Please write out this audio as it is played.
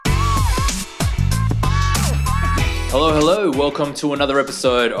Hello, hello. Welcome to another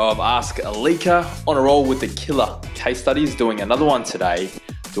episode of Ask a Leaker. On a roll with the killer case studies. Doing another one today.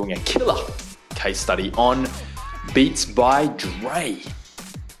 Doing a killer case study on Beats by Dre.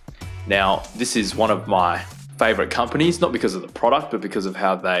 Now, this is one of my favorite companies, not because of the product, but because of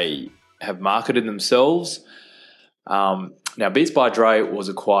how they have marketed themselves. Now, Beats by Dre was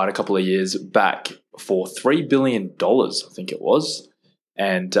acquired a couple of years back for $3 billion, I think it was.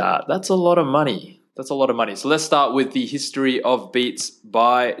 And that's a lot of money. So let's start with the history of Beats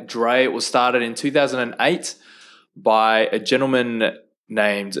by Dre. It was started in 2008 by a gentleman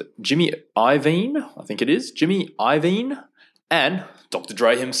named Jimmy Iovine, I think it is, Jimmy Iovine, and Dr.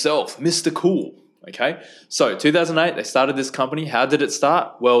 Dre himself, Mr. Cool. Okay, so 2008, they started this company. How did it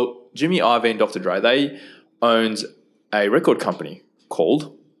start? Well, Jimmy Iovine and Dr. Dre, they owned a record company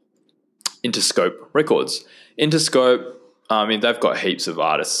called Interscope Records. Interscope, they've got heaps of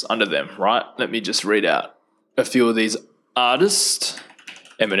artists under them, right? Let me just read out a few of these artists.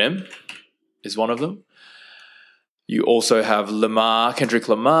 Eminem is one of them. You also have Kendrick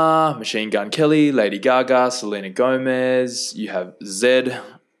Lamar, Machine Gun Kelly, Lady Gaga, Selena Gomez. You have Zedd,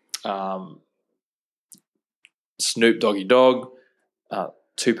 Snoop Doggy Dogg.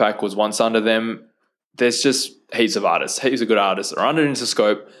 Tupac was once under them. There's just heaps of artists, heaps of good artists that are under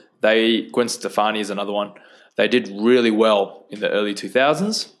Interscope. Gwen Stefani is another one. They did really well in the early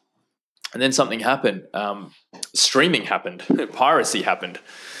 2000s. And then something happened. Streaming happened. Piracy happened.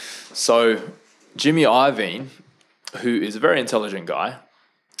 So Jimmy Iovine, who is a very intelligent guy,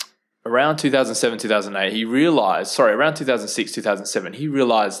 around 2007, 2008, around 2006, 2007, he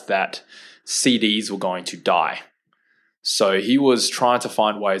realized that CDs were going to die. So he was trying to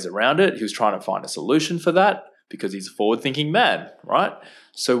find ways around it. He was trying to find a solution for that because he's a forward-thinking man, right?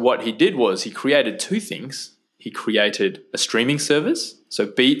 So what he did was he created two things. He created a streaming service. So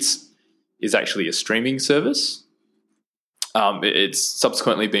Beats is actually a streaming service. It's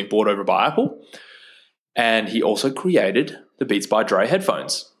subsequently been bought over by Apple. And he also created the Beats by Dre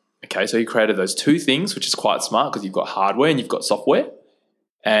headphones. Okay, so he created those two things, which is quite smart because you've got hardware and you've got software.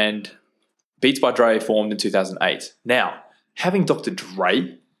 And Beats by Dre formed in 2008. Now, having Dr.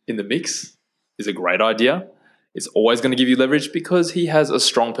 Dre in the mix is a great idea. It's always going to give you leverage because he has a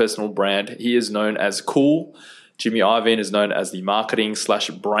strong personal brand. He is known as Cool. Jimmy Iovine is known as the marketing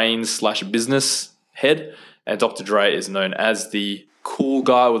 /brains/business head. And Dr. Dre is known as the cool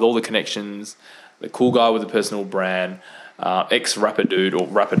guy with all the connections, the cool guy with a personal brand, ex-rapper dude.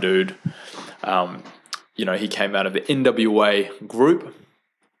 He came out of the NWA group.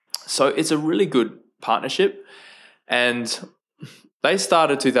 So it's a really good partnership. And they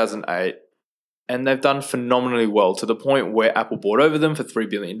started 2008. And they've done phenomenally well to the point where Apple bought over them for $3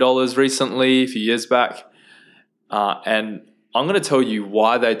 billion recently, a few years back. And I'm going to tell you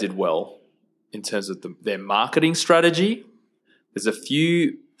why they did well in terms of their marketing strategy. There's a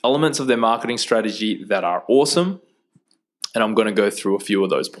few elements of their marketing strategy that are awesome. And I'm going to go through a few of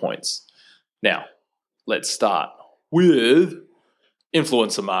those points. Now, let's start with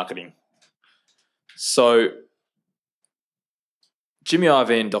influencer marketing. So, Jimmy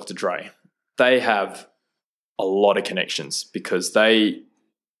Iovine and Dr. Dre, they have a lot of connections because they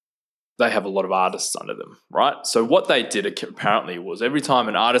have a lot of artists under them, right? So what they did apparently was every time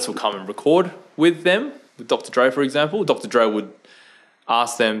an artist would come and record with them, with Dr. Dre, for example, Dr. Dre would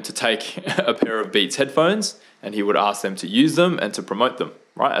ask them to take a pair of Beats headphones and he would ask them to use them and to promote them,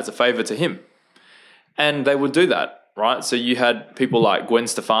 right, as a favor to him. And they would do that, right? So you had people like Gwen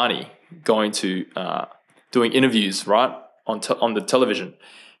Stefani going to doing interviews, right, on the television.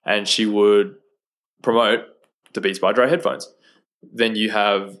 And she would promote the Beats by Dre headphones. Then you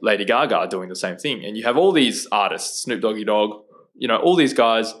have Lady Gaga doing the same thing. And you have all these artists, Snoop Doggy Dogg, all these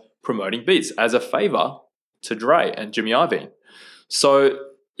guys promoting Beats as a favor to Dre and Jimmy Iovine. So,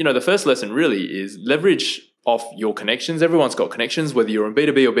 the first lesson really is leverage off your connections. Everyone's got connections, whether you're in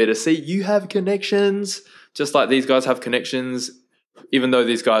B2B or B2C, you have connections, just like these guys have connections. Even though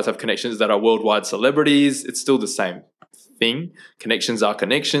these guys have connections that are worldwide celebrities, it's still the same thing. Connections are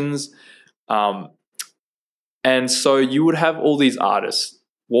connections. And so you would have all these artists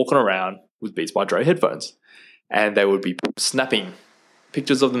walking around with Beats by Dre headphones, and they would be snapping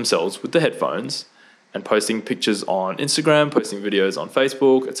pictures of themselves with the headphones and posting pictures on Instagram, posting videos on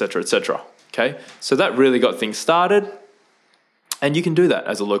Facebook, etc., etc. Okay, so that really got things started, and you can do that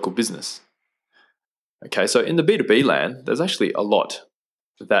as a local business. Okay, so in the B2B land, there's actually a lot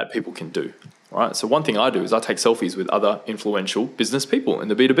that people can do. Right. So one thing I do is I take selfies with other influential business people in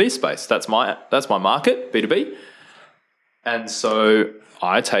the B2B space. That's my market, B2B. And so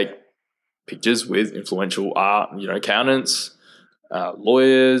I take pictures with influential accountants,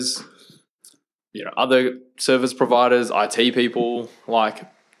 lawyers, other service providers, IT people, like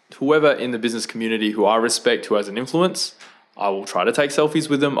whoever in the business community who I respect, who has an influence, I will try to take selfies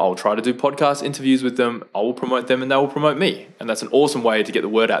with them. I will try to do podcast interviews with them. I will promote them and they will promote me. And that's an awesome way to get the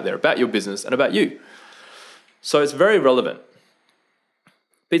word out there about your business and about you. So it's very relevant.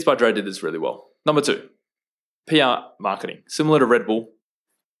 Beats by Dre did this really well. Number 2, PR marketing. Similar to Red Bull,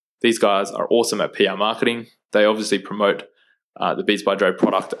 these guys are awesome at PR marketing. They obviously promote the Beats by Dre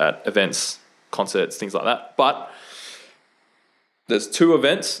product at events, concerts, things like that. But there's 2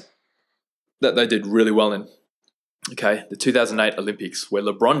 events that they did really well in. Okay, the 2008 Olympics, where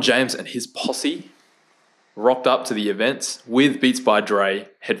LeBron James and his posse rocked up to the events with Beats by Dre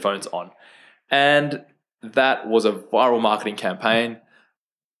headphones on. And that was a viral marketing campaign.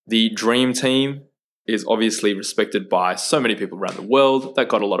 The Dream Team is obviously respected by so many people around the world. That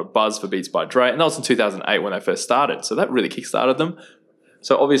got a lot of buzz for Beats by Dre. And that was in 2008 when they first started. So that really kickstarted them.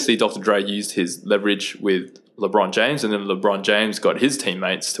 So obviously Dr. Dre used his leverage with LeBron James, and then LeBron James got his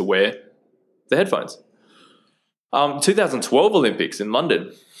teammates to wear the headphones. 2012 Olympics in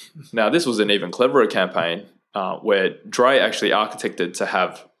London. Now, this was an even cleverer campaign where Dre actually architected to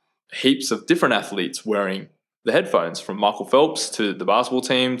have heaps of different athletes wearing the headphones, from Michael Phelps to the basketball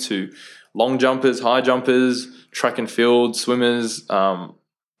team to long jumpers, high jumpers, track and field, swimmers,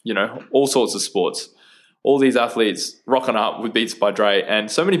 all sorts of sports. All these athletes rocking up with Beats by Dre,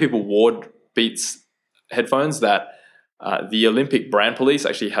 and so many people wore Beats headphones that the Olympic brand police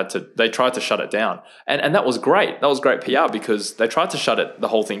actually they tried to shut it down. And that was great. That was great PR because they tried to shut the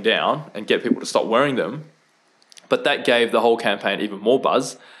whole thing down and get people to stop wearing them. But that gave the whole campaign even more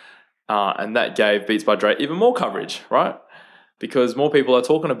buzz. And that gave Beats by Dre even more coverage, right? Because more people are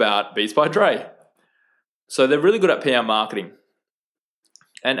talking about Beats by Dre. So they're really good at PR marketing.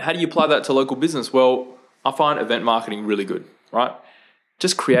 And how do you apply that to local business? Well, I find event marketing really good, right?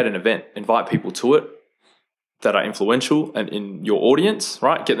 Just create an event, invite people to it that are influential and in your audience,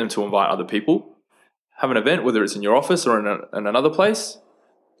 right? Get them to invite other people. Have an event, whether it's in your office or in another place.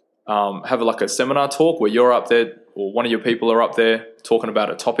 Have a seminar talk where you're up there or one of your people are up there talking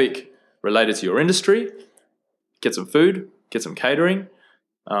about a topic related to your industry. Get some food, get some catering,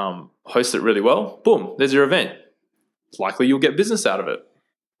 host it really well. Boom, there's your event. It's likely you'll get business out of it.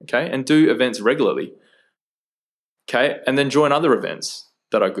 Okay, and do events regularly. Okay, and then join other events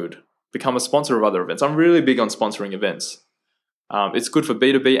that are good. Become a sponsor of other events. I'm really big on sponsoring events. It's good for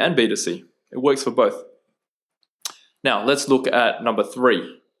B2B and B2C. It works for both. Now, let's look at number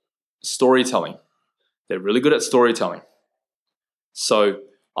 3, storytelling. They're really good at storytelling. So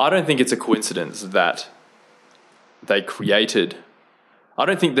I don't think it's a coincidence that they created... I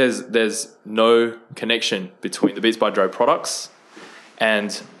don't think there's no connection between the Beats by Dre products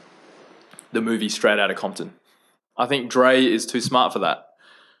and the movie Straight Outta Compton. I think Dre is too smart for that.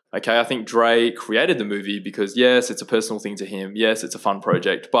 Okay, I think Dre created the movie because, yes, it's a personal thing to him. Yes, it's a fun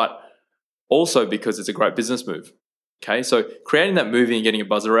project, but also because it's a great business move. Okay, so creating that movie and getting a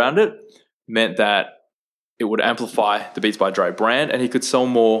buzz around it meant that it would amplify the Beats by Dre brand and he could sell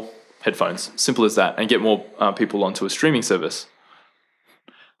more headphones. Simple as that, and get more people onto a streaming service.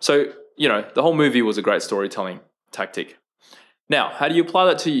 So, the whole movie was a great storytelling tactic. Now, how do you apply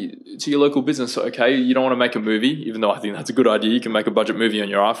that to your local business? Okay, you don't want to make a movie, even though I think that's a good idea. You can make a budget movie on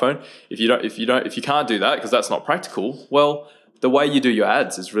your iPhone. If you can't do that because that's not practical, well, the way you do your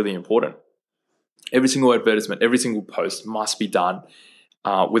ads is really important. Every single advertisement, every single post must be done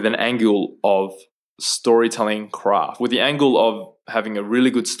with an angle of storytelling craft, with the angle of having a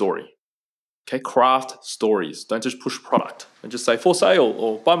really good story. Okay, craft stories. Don't just push product and just say for sale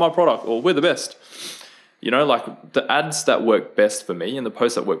or buy my product or we're the best. The ads that work best for me and the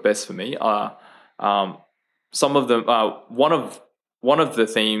posts that work best for me are some of them. One of the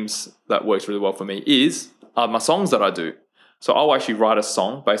themes that works really well for me is my songs that I do. So I'll actually write a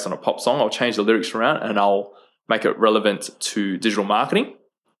song based on a pop song. I'll change the lyrics around and I'll make it relevant to digital marketing.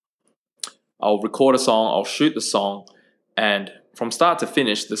 I'll record a song, I'll shoot the song, and from start to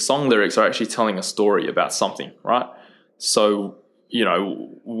finish, the song lyrics are actually telling a story about something, right? So,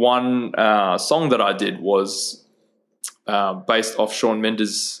 one song that I did was based off Shawn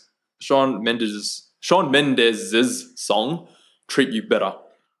Mendes' song, Treat You Better.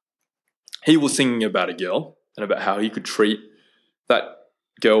 He was singing about a girl and about how he could treat that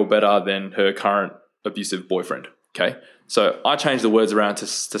girl better than her current abusive boyfriend, okay? So I changed the words around to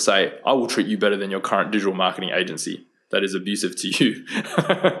say, I will treat you better than your current digital marketing agency that is abusive to you.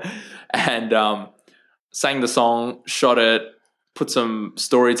 And sang the song, shot it, put some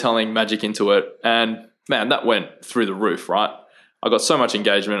storytelling magic into it, and man, that went through the roof, right? I got so much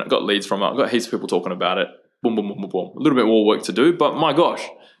engagement, I got leads from it, I got heaps of people talking about it, boom, boom, boom, boom, boom. A little bit more work to do, but my gosh,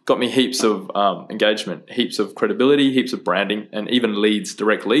 got me heaps of engagement, heaps of credibility, heaps of branding, and even leads,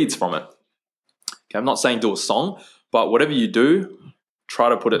 direct leads from it. Okay, I'm not saying do a song, but whatever you do, try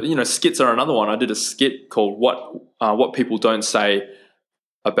to put it, skits are another one. I did a skit called What People Don't Say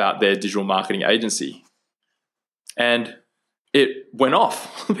About Their Digital Marketing Agency. And it went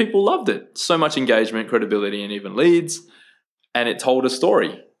off. People loved it. So much engagement, credibility, and even leads. And it told a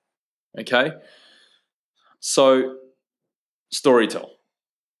story. Okay? So, Storytell.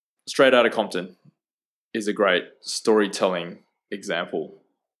 Straight Outta Compton is a great storytelling example.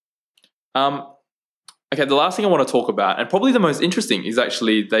 Okay, the last thing I want to talk about, and probably the most interesting, is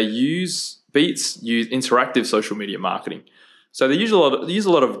actually Beats use interactive social media marketing. So they use a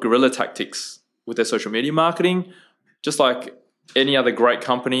lot of guerrilla tactics with their social media marketing, just like any other great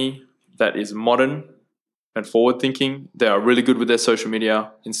company that is modern and forward thinking. They are really good with their social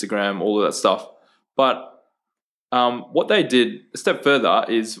media, Instagram, all of that stuff. But what they did a step further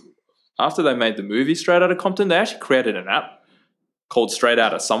is, after they made the movie Straight Outta Compton, they actually created an app called Straight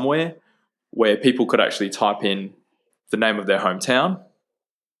Outta Somewhere, where people could actually type in the name of their hometown,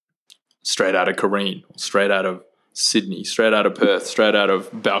 straight out of Corrine, straight out of Sydney, straight out of Perth, straight out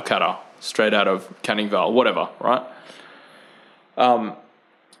of Balcatta, straight out of Canning Vale, whatever, right? And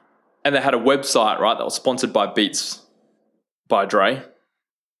they had a website, right, that was sponsored by Beats by Dre,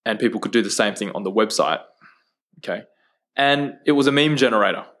 and people could do the same thing on the website, okay? And it was a meme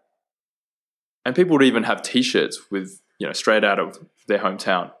generator. And people would even have T-shirts with, straight out of their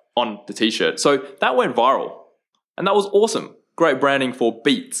hometown on the T-shirt. So that went viral. And that was awesome. Great branding for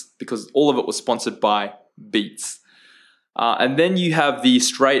Beats, because all of it was sponsored by Beats. And then you have the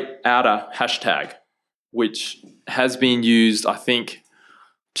Straight Outta hashtag, which has been used, I think,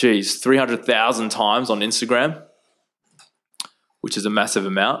 300,000 times on Instagram, which is a massive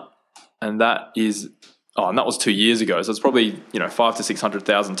amount. And that was 2 years ago. So it's probably, 500,000 to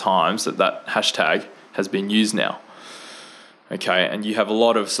 600,000 times that hashtag has been used now. Okay, and you have a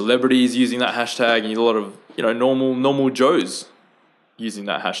lot of celebrities using that hashtag, and you have a lot of, normal Joes using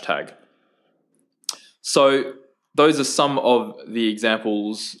that hashtag. So those are some of the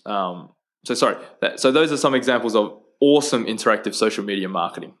examples. Those are some examples of awesome interactive social media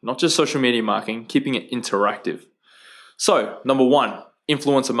marketing. Not just social media marketing, keeping it interactive. So, number one,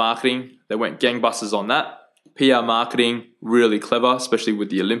 influencer marketing. They went gangbusters on that. PR marketing, really clever, especially with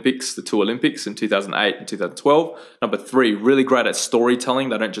the Olympics, the two Olympics in 2008 and 2012. Number three, really great at storytelling.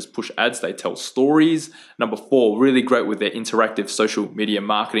 They don't just push ads, they tell stories. Number four, really great with their interactive social media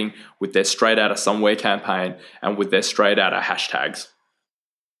marketing, with their Straight Outta Somewhere campaign and with their Straight Outta hashtags.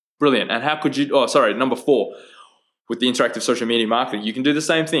 Brilliant. And how could you, number four, with the interactive social media marketing, you can do the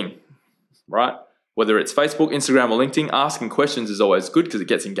same thing, right? Whether it's Facebook, Instagram, or LinkedIn, asking questions is always good because it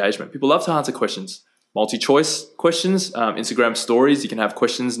gets engagement. People love to answer questions. Multi-choice questions, Instagram stories, you can have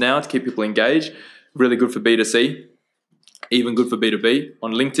questions now to keep people engaged. Really good for B2C, even good for B2B.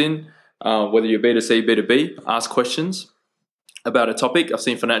 On LinkedIn, whether you're B2C, B2B, ask questions about a topic. I've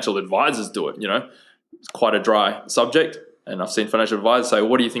seen financial advisors do it, It's quite a dry subject. And I've seen financial advisors say,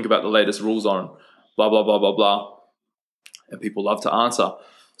 what do you think about the latest rules on blah, blah, blah, blah, blah? And people love to answer.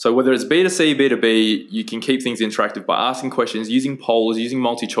 So whether it's B2C, B2B, you can keep things interactive by asking questions, using polls, using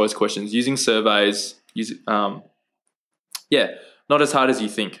multi-choice questions, using surveys, not as hard as you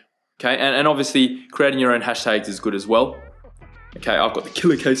think. Okay, and obviously creating your own hashtags is good as well. Okay, I've got the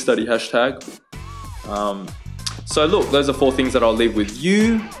killer case study hashtag. So look, those are 4 things that I'll leave with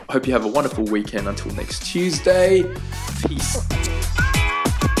you. I hope you have a wonderful weekend until next Tuesday. Peace.